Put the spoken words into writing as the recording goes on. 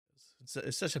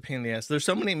It's such a pain in the ass. There's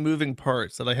so many moving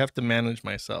parts that I have to manage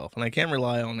myself, and I can't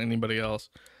rely on anybody else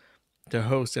to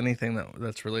host anything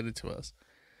that's related to us.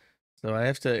 So I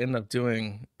have to end up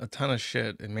doing a ton of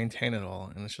shit and maintain it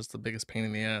all, and it's just the biggest pain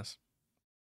in the ass.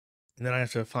 And then I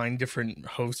have to find different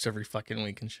hosts every fucking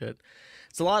week and shit.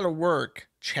 It's a lot of work,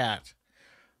 chat,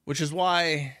 which is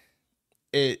why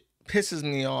it pisses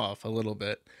me off a little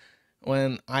bit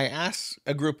when I ask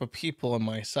a group of people on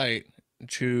my site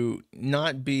to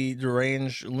not be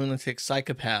deranged lunatic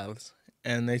psychopaths,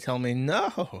 and they tell me,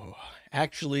 no,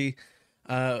 actually,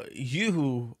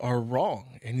 you are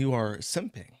wrong and you are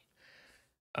simping.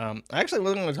 I actually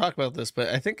wasn't going to talk about this, but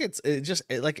I think it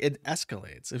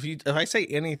escalates. If I say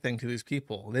anything to these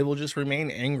people, they will just remain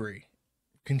angry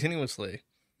continuously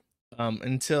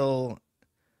until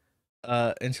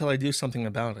I do something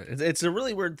about it. It's a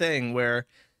really weird thing where,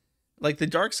 like, the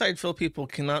dark side Phil people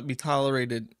cannot be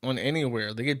tolerated on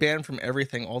anywhere. They get banned from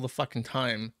everything all the fucking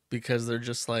time because they're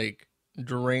just like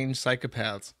deranged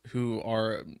psychopaths who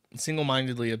are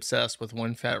single-mindedly obsessed with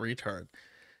one fat retard.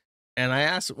 And I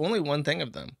ask only one thing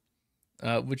of them,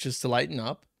 which is to lighten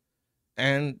up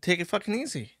and take it fucking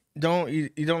easy. You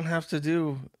don't have to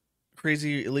do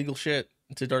crazy illegal shit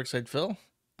to dark side Phil.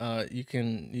 You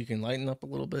can lighten up a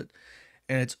little bit,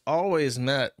 and it's always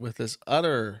met with this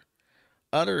utter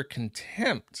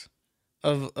contempt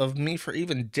of me for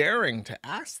even daring to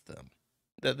ask them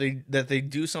that they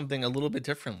do something a little bit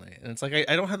differently. And it's like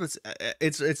I don't have this.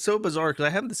 It's so bizarre because I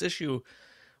have this issue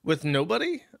with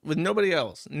nobody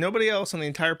else on the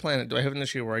entire planet. Do I have an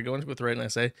issue where I go into with Reddit and I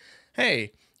say,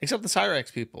 hey, except the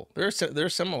Cyrex people, they're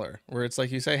similar, where it's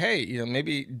like you say, hey,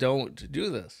 maybe don't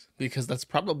do this because that's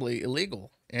probably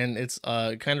illegal and it's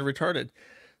kind of retarded.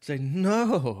 Say,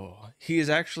 no, he is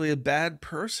actually a bad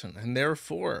person, and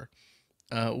therefore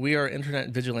we are internet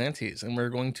vigilantes, and we're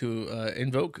going to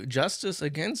invoke justice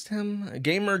against him,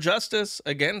 gamer justice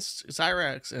against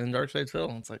Cyrex and Darkside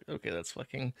Phil. It's like, okay, that's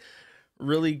fucking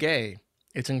really gay.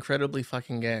 It's incredibly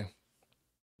fucking gay.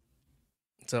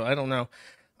 So I don't know.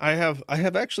 I have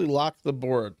actually locked the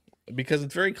board because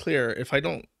it's very clear if I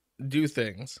don't do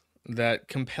things that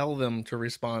compel them to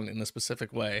respond in a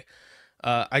specific way,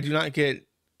 I do not get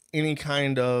any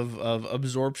kind of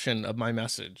absorption of my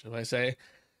message. If I say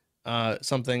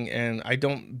something and I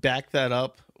don't back that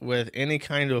up with any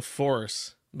kind of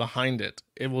force behind it,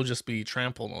 it will just be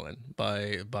trampled on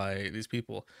by these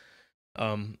people.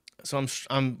 So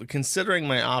I'm considering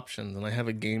my options, and I have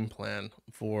a game plan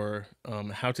for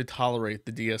how to tolerate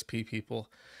the DSP people,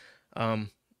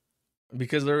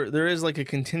 because there is like a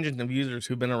contingent of users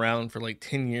who've been around for like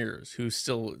 10 years who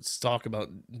still talk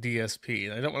about DSP,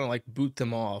 and I don't want to like boot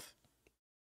them off,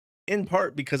 in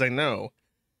part because I know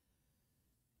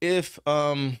if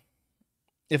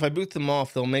I boot them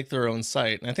off, they'll make their own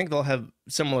site, and I think they'll have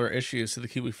similar issues to the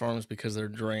Kiwi Farms because they're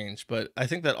deranged. But I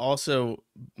think that also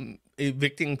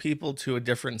evicting people to a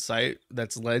different site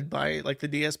that's led by like the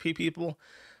DSP people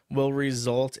will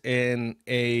result in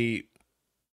a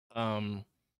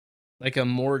like a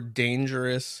more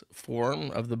dangerous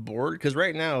form of the board. Because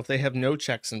right now, if they have no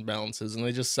checks and balances and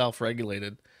they just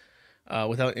self-regulated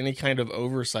without any kind of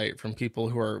oversight from people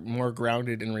who are more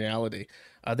grounded in reality,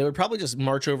 they would probably just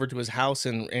march over to his house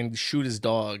and shoot his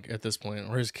dog at this point,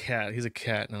 or his cat. He's a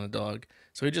cat, not a dog.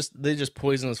 So they just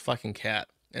poison his fucking cat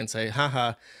and say,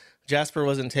 haha, Jasper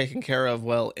wasn't taken care of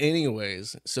well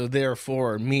anyways, so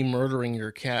therefore me murdering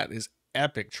your cat is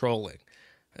epic trolling.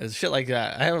 It's shit like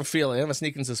that. I have a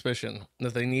sneaking suspicion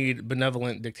that they need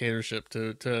benevolent dictatorship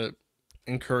to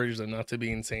encourage them not to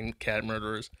be insane cat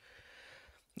murderers.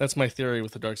 That's my theory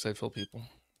with the Dark Side Phil people.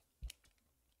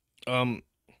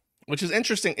 Which is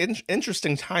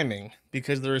interesting timing,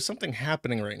 because there is something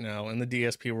happening right now in the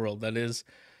DSP world that is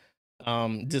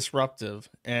disruptive,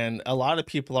 and a lot of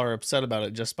people are upset about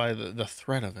it just by the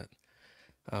threat of it.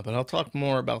 But I'll talk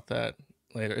more about that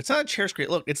later. It's not a chair squeak.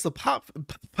 Look, it's the pop.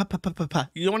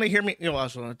 You don't want to hear me? I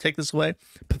just want to take this away.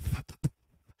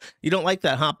 You don't like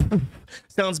that, huh?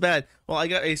 Sounds bad. Well, I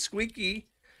got a squeaky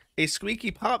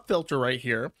pop filter right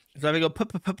here. So if I go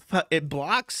it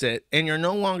blocks it, and you're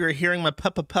no longer hearing my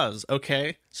puzz.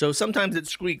 Okay, so sometimes it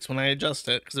squeaks when I adjust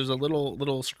it because there's a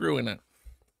little screw in it,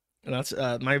 and that's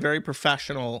my very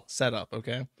professional setup.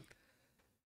 Okay,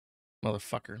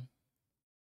 motherfucker.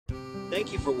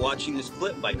 Thank you for watching this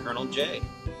clip by Colonel J.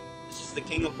 This is the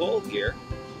King of Bold here.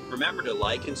 Remember to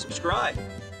like and subscribe.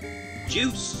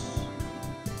 Juice.